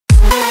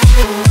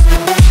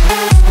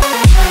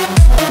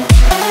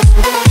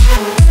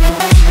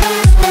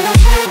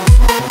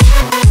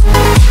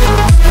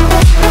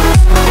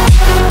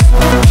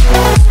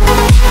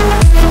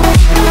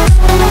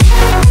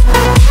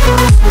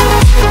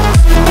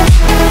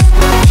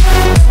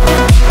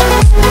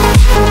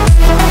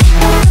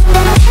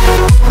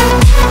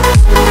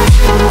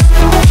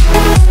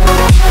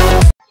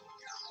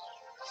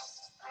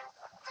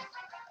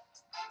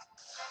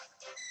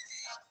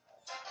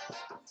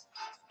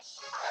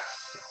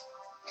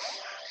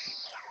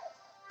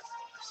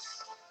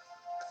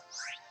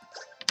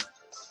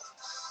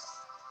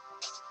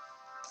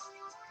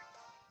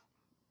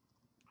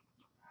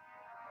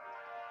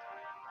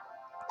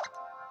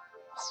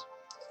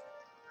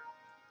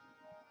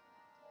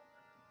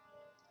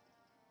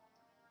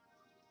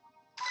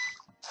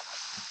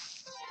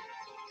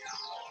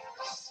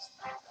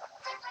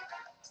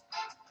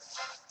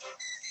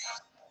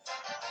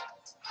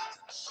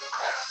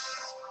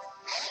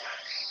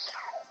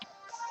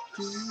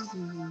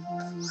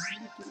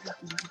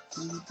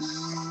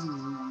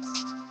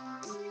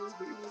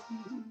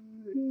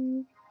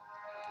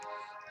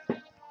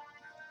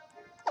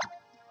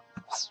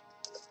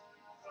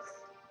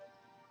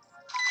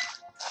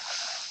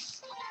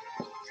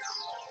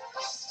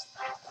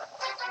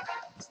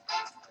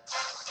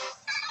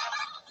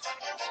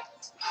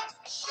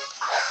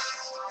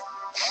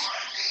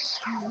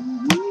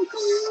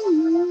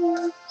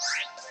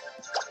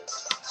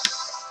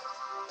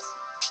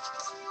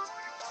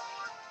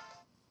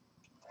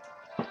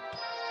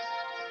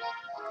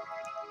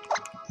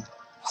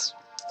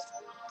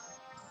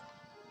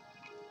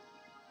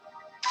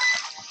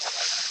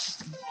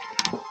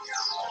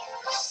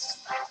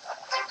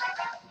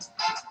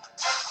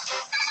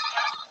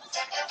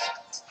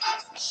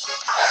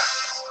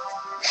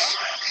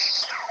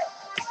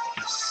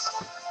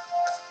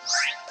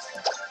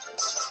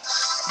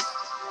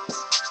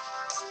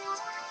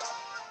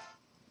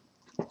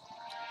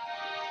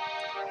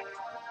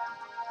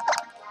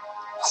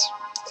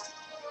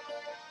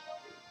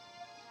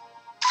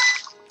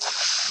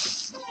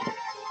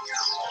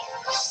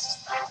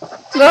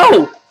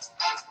No!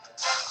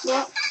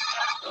 What?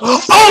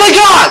 Oh my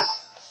god!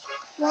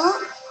 What?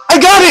 I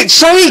got it!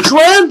 Shiny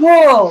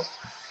Clamperl!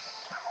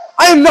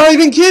 I am not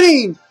even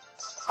kidding!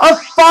 A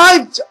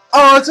 5...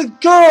 Oh, it's a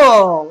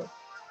girl!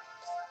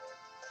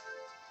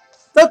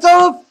 That's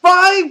a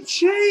 5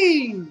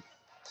 chain!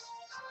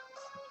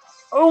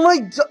 Oh my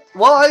god!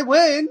 Well, I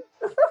win!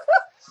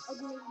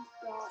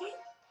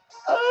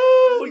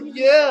 Oh,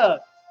 yeah!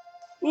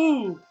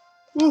 Ooh!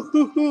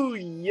 Ooh,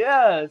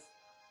 yes!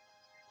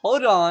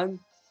 Hold on.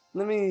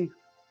 Let me...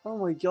 Oh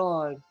my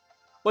god.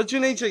 What's your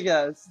nature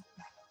guess?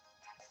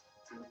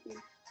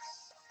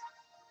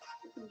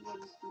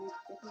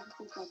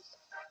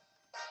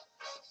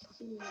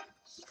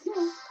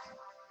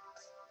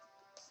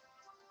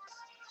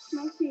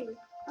 Mikey,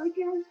 I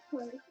guess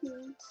quirky.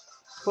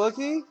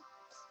 Quirky?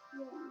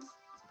 Yeah.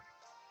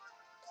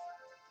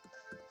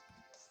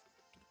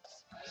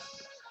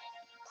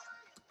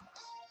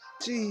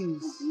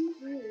 Jeez.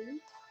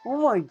 Oh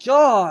my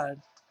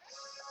god.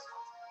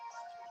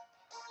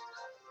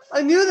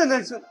 I knew the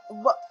next one,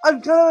 but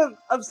I'm kind of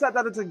upset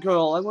that it's a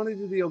girl. I wanted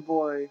to be a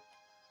boy.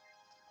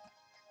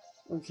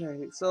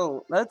 Okay,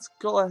 so let's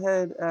go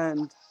ahead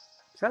and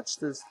catch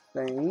this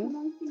thing. Can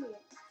I see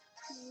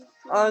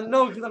it?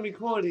 No, because I'm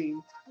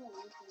recording. Oh, okay.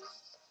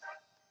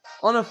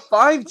 On a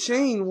 5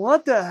 chain,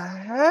 what the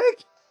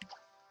heck?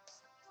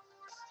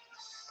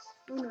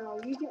 Oh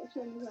no, you get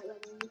shown like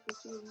that when you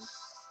see.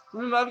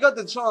 Remember, I've got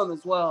the charm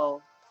as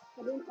well.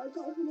 I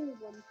got only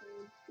one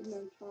thing with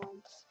no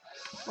charm.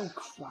 Oh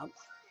crap.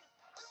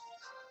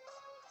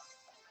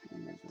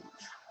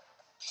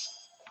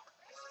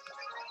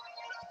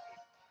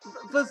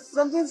 But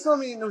something told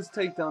me it was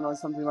takedown or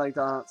something like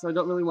that, so I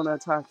don't really want to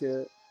attack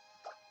it.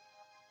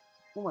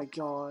 Oh my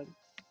god.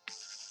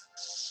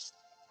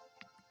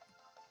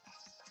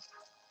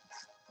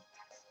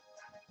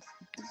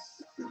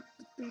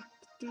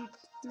 It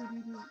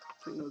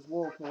was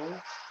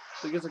Whirlpool,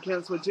 so I guess I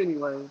can't switch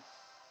anyway.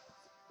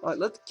 Alright,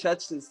 let's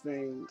catch this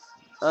thing.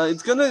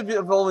 It's gonna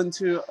evolve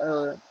into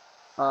a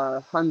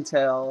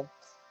Huntail.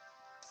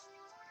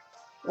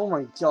 Oh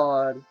my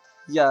god.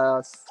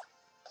 Yes.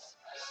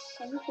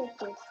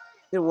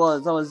 It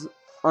was. That was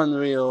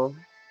unreal.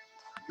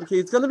 Okay,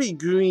 it's gonna be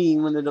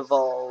green when it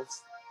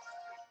evolves.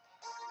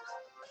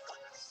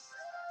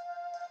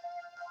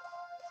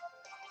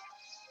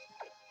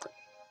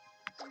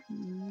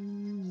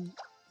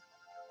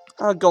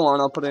 Go on,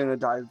 I'll put it in a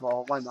dive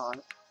ball. Why not?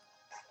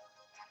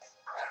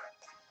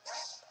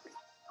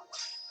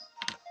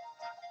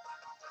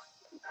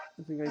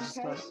 I think I just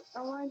got it. I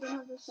want to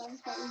have the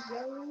sunset with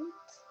yellow.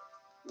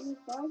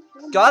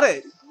 Got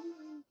it!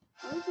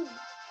 Okay.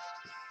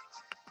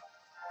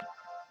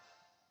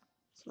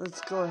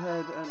 Let's go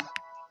ahead and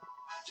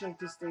check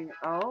this thing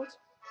out.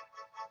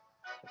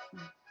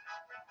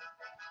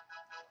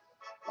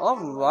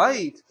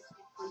 Alright!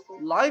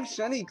 Live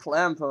shiny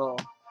Clamperl.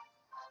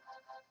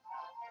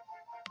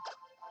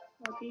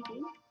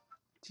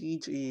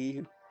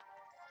 GG.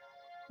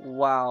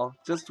 Wow.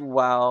 Just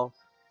wow.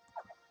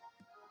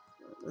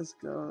 Let's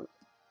go.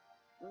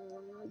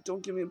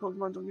 Don't give me a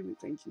Pokemon. Don't give me.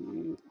 Thank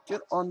you.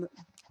 Get on.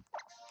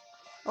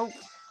 Oh,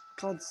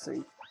 God's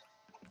sake.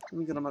 Let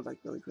me get on my bike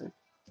really quick.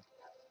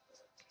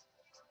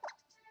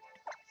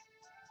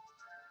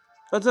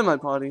 That's in my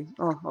party.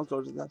 Oh, I'll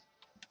go to that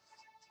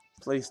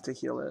place to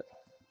heal it.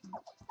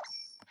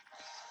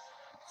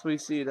 So we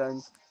see it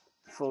in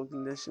full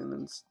condition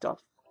and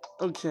stuff.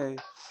 Okay.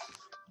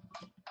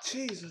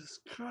 Jesus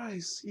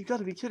Christ. You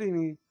gotta be kidding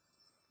me.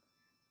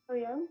 Oh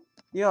yeah?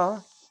 Yeah.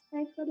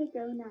 I gotta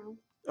go now.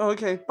 Oh,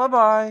 okay.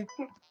 Bye-bye.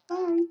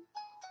 Bye.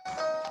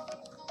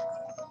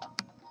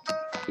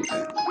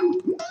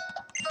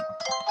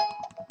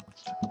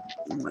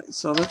 Alright,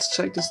 so let's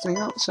check this thing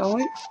out, shall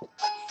we?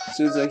 As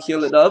soon as I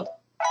heal it up.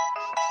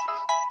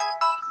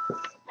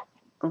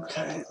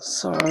 Okay,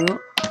 so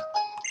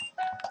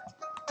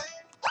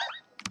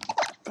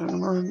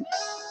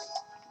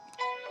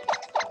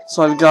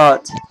I've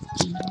got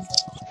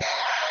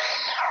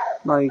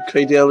my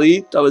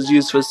Cradily that was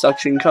used for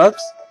suction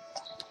cups.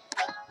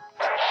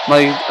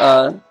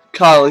 My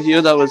Kyle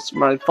here, that was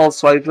my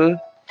false swiper.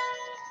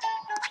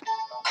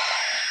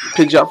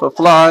 Pidgeot for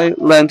Fly,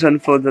 Lantern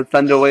for the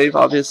Thunder Wave,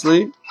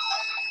 obviously.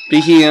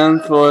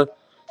 Behean for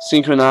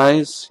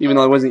Synchronize, even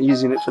though I wasn't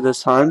using it for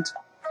this hunt.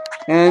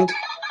 And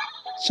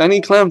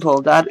Shiny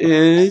Clamperl, that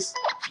is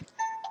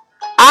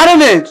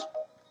Adamant!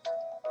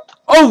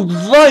 Oh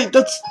right,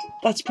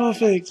 that's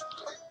perfect.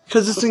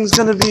 Because this thing's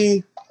gonna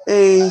be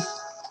a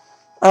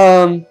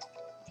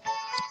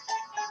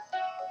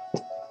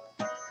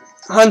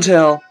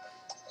Huntail.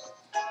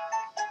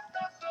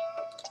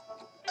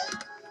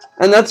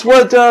 And that's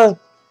what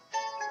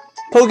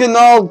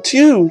Pokénol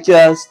 2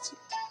 guessed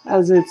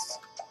as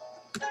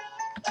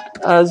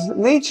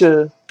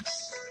nature.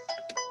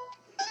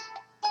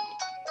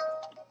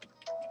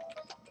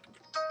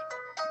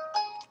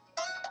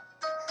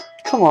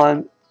 Come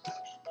on.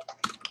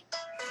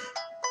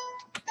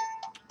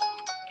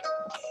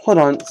 Hold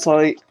on,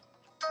 sorry.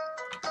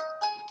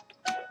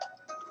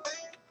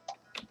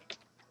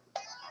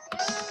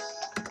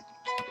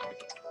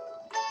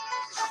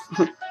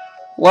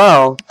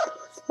 Wow.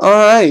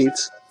 Alright.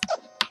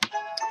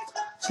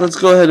 So let's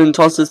go ahead and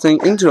toss this thing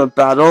into a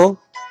battle.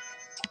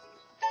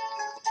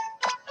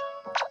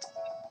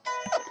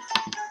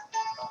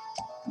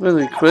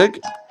 Really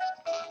quick.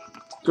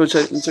 Go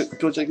check its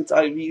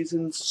IVs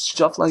and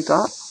stuff like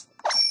that.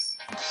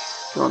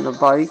 Go on the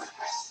bike.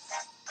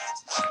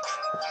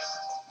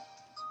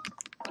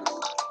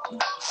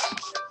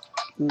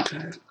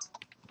 Okay.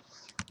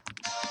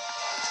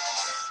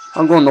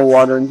 I'm going to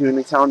water and doing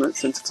the counter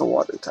since it's a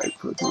water type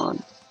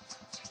Pokemon.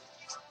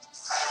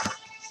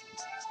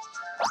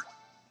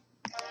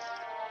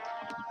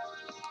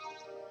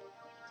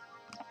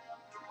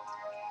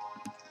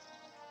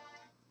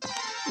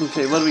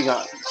 Okay, what do we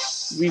got?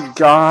 We've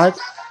got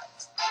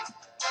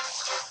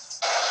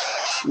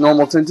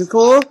normal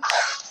Tentacle,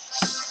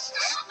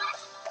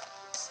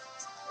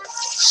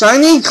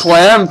 Shiny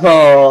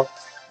Clamperl.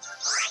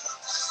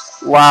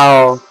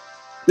 Wow,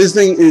 this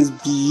thing is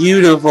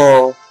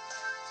beautiful.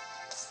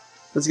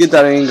 Let's get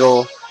that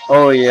angle.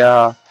 Oh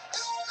yeah.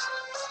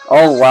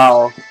 Oh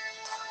wow.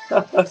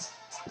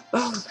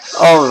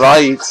 All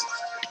right.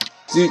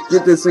 To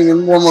get this thing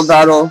in one more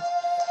battle,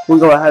 we'll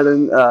go ahead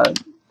and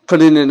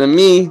put it into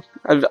me,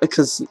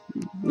 because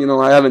you know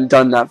I haven't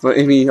done that for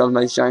any of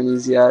my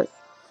shinies yet.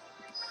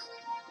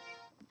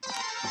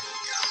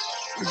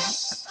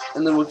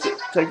 And then we'll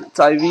check its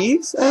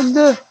IVs and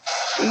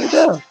we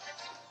go.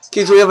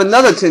 Okay, so we have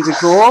another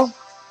Tentacle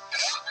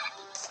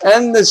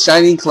and the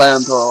Shiny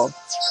Clamperl.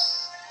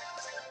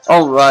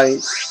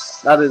 Alright,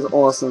 that is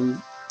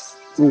awesome.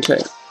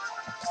 Okay.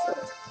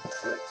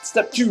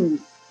 Step 2.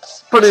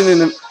 Put it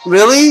in.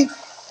 Really?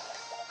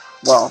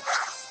 Well,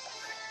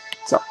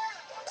 so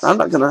I'm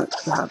not gonna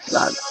have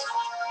that.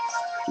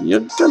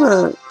 You're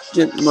gonna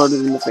get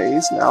murdered in the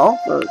face now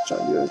for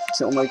trying to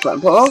kill my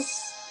Clamperl.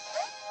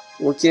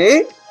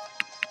 Okay.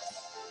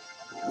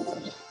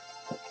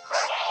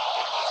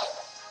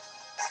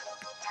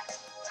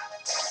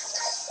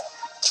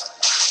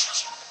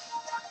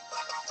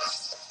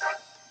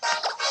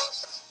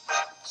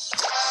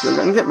 You're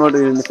gonna get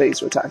murdered in the face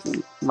for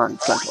attacking my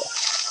Clamperl.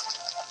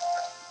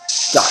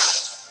 Die.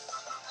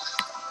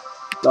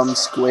 Dumb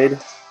squid.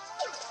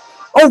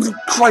 Oh, for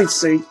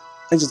Christ's sake!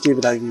 I just gave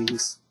it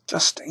IVs.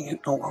 Just dang it.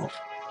 Oh well.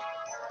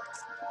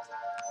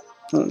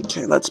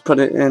 Okay, let's put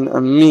it in a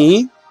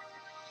me.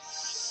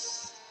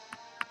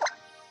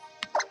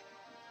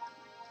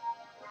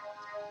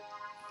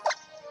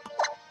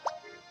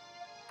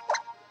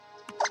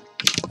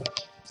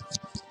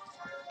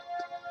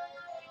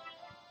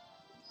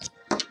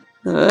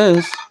 There it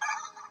is.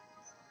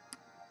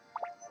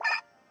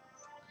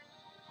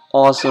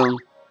 Awesome.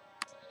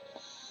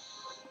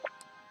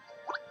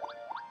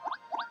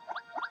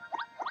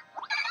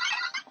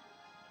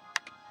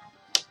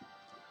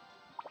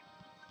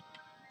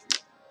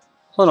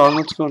 Hold on,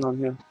 what's going on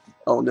here?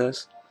 Oh,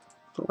 this.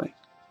 But wait.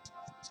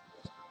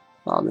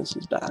 Oh, this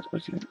is bad.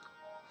 Okay.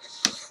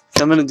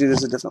 I'm gonna do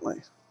this a different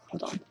way.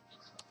 Hold on.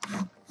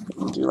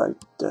 Do like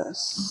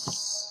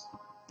this.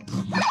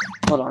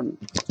 Hold on.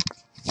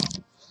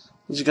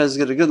 Did you guys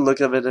get a good look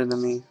of it into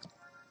me?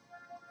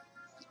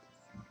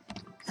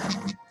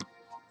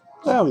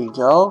 There we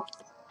go.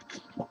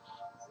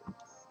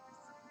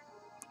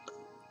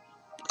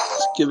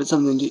 Let's give it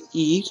something to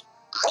eat.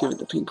 Give it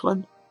the pink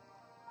one.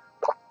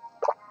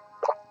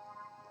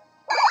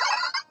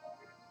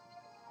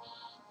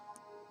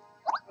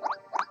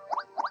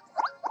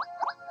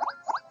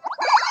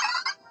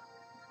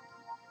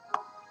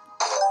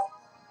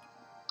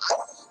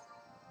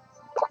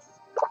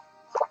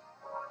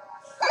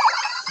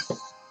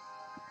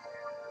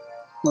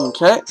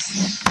 Okay.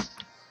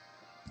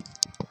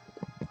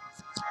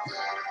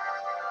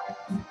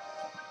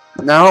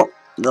 Now,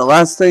 the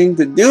last thing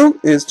to do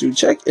is to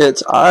check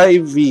its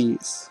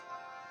IVs.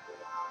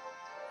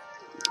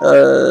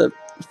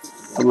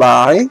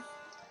 Fly.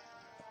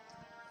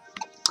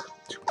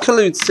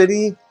 Collude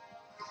City.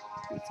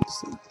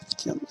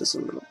 Count this a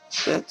little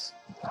bit.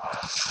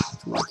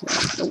 Come on,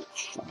 camera.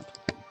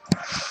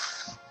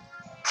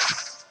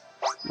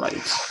 Oh,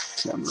 right,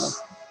 camera.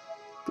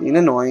 Being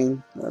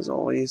annoying, as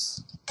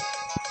always.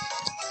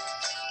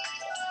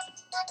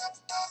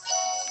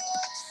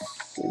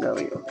 Okay, there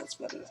we go, that's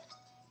better.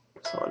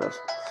 Sort of.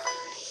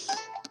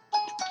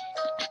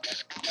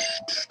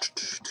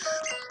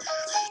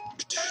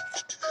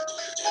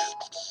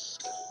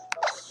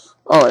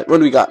 Alright, what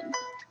do we got?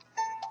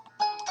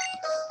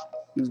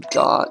 We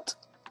got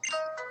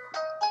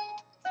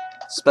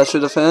special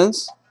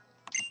defense,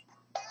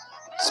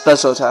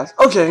 special attack.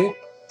 Okay,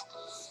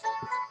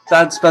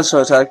 that's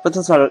special attack, but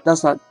that's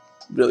not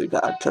really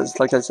bad because,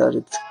 like I said,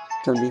 it's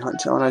gonna be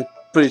hunter, and I'm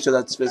pretty sure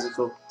that's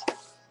physical.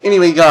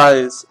 Anyway,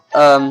 guys,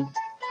 I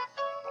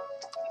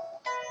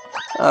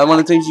want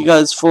to thank you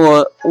guys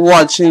for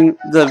watching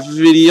the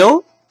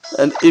video,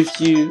 and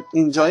if you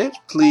enjoy it,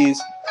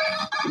 please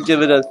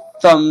give it a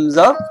thumbs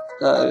up,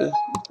 a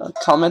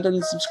comment,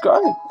 and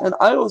subscribe. And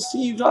I will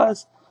see you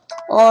guys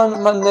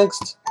on my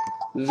next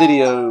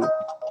video.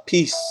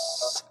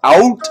 Peace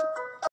out.